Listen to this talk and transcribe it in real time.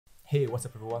Hey, what's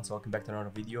up everyone, so welcome back to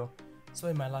another video. So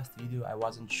in my last video I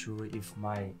wasn't sure if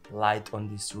my light on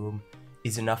this room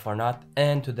is enough or not,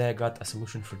 and today I got a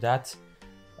solution for that.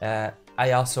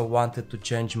 I also wanted to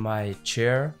change my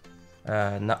chair.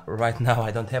 Right now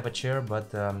I don't have a chair, but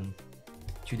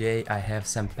today I have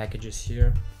some packages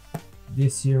here.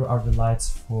 These here are the lights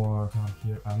for down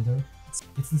here under.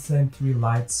 It's the same three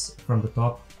lights from the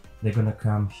top. They're gonna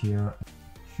come here.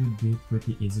 Should be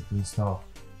pretty easy to install.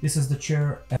 This is the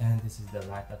chair and this is the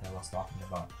light that I was talking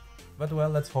about. But well,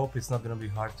 let's hope it's not gonna be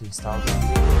hard to install.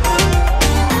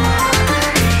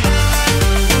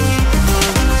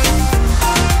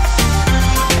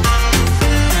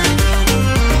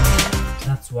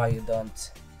 That's why you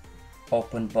don't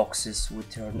open boxes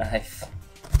with your knife.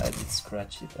 I did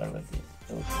scratch it already.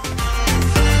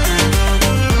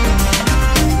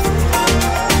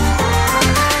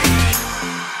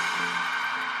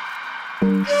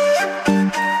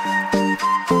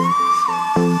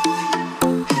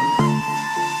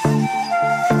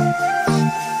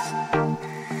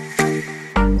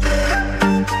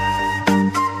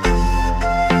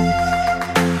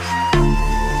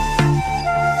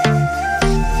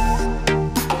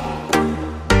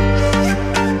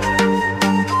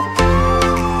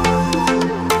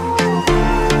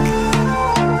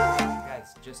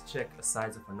 Check the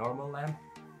size of a normal lamp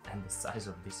and the size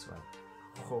of this one.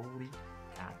 Holy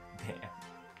god damn.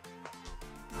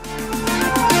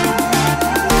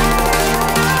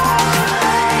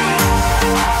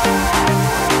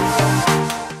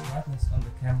 Brightness on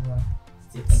the camera,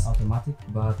 it's an automatic,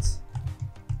 but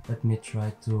let me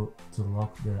try to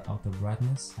lock the auto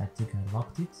brightness. I think I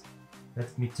locked it.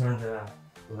 Let me turn the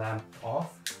lamp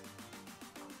off.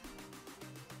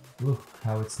 Look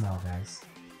how it's now, guys.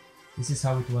 This is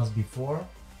how it was before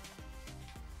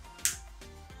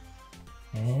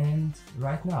and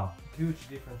right now. Huge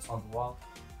difference on the wall.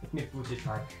 Let me put it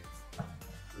like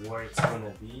where it's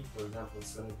gonna be. For example,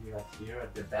 it's gonna be right here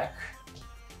at the back.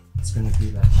 It's gonna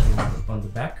be like here on the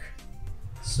back.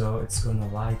 So it's gonna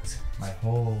light my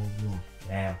whole room.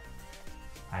 Damn,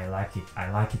 I like it. I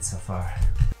like it so far.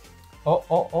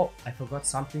 Oh, I forgot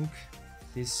something.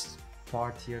 This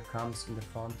part here comes in the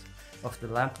front of the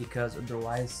lamp, because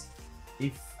otherwise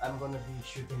if I'm gonna be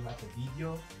shooting like a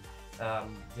video,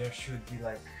 there should be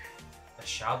like a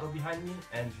shadow behind me,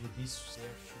 and with this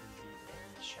there shouldn't be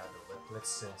any shadow. But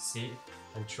let's see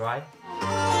and try.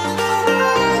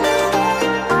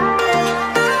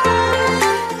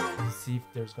 Let's see if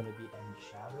there's gonna be any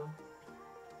shadow.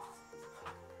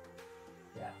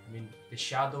 Yeah, I mean the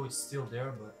shadow is still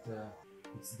there, but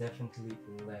it's definitely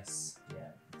less.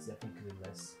 Yeah, it's definitely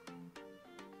less.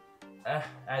 I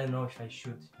don't know if I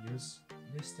should use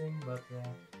this thing, but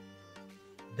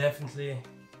definitely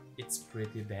it's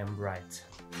pretty damn bright.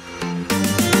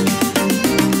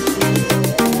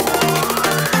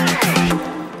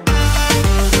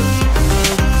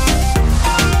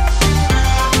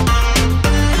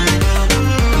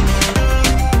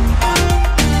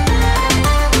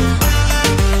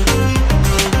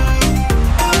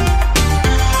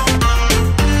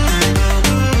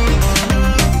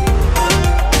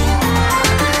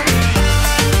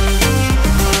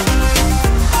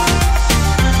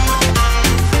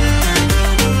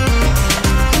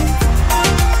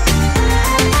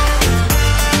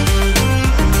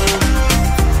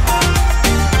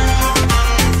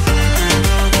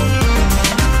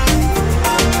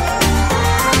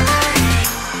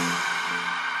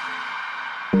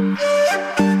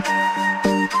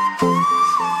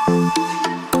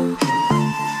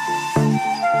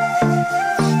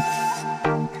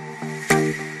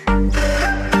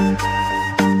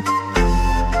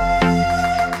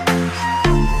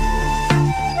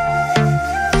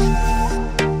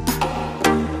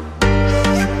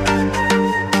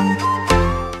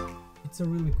 It's a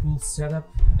really cool setup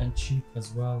and cheap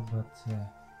as well, but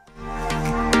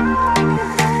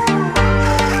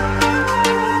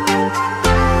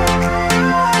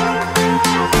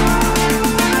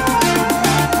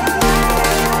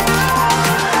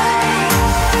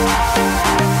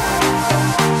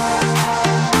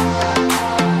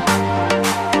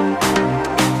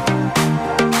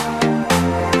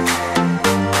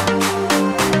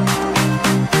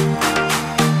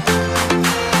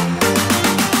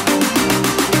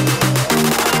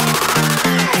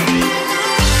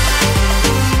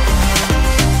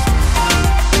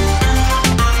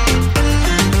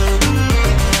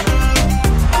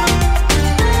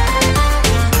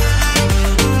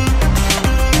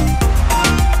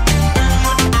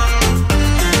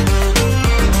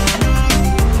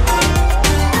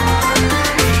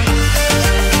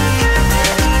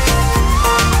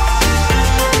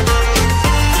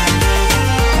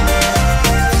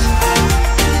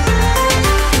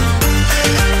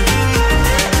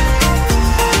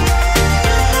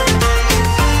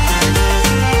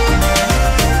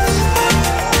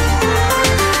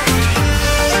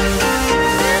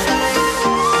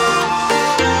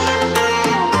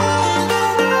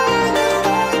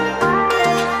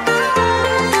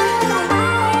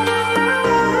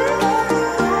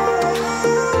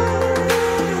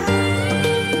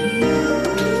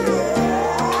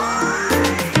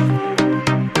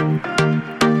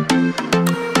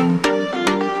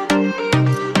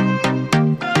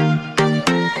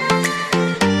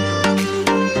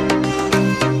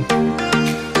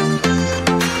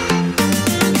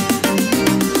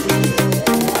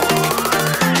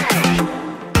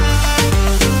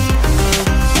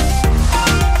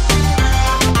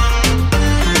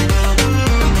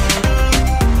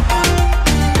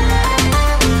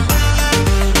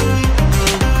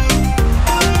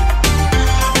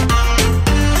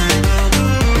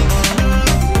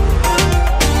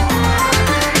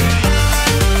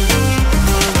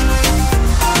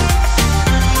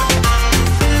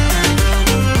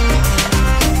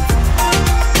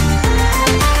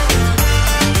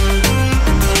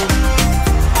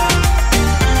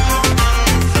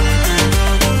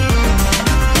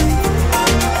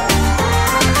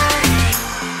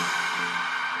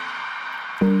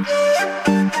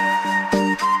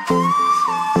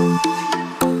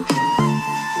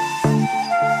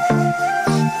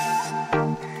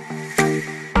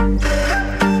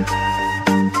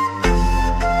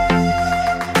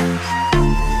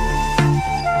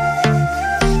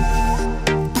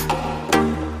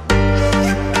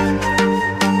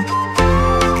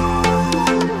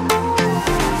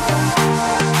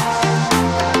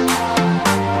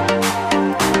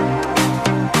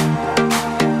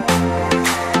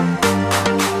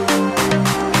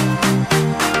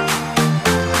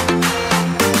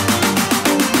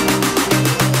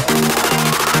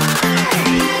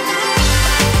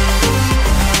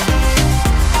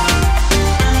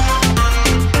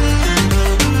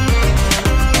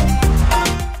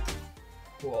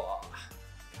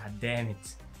Damn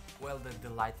it. Well, the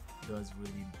light does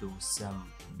really do some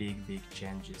big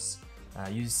changes.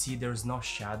 You see there's no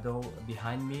shadow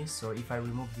behind me, so if I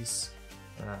remove this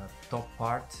top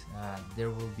part, there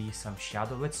will be some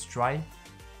shadow. Let's try.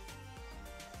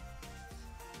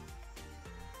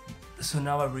 So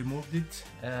now I removed it.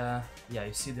 Yeah,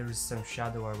 you see there is some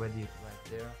shadow already right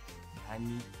there behind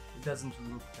me. It doesn't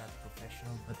look that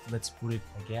professional, but let's put it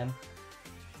again.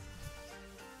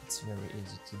 It's very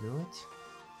easy to do it.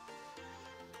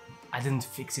 I didn't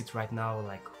fix it right now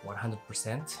like 100%.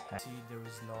 See, there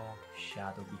is no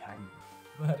shadow behind me.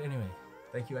 But anyway,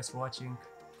 thank you guys for watching.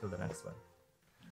 Till the next one.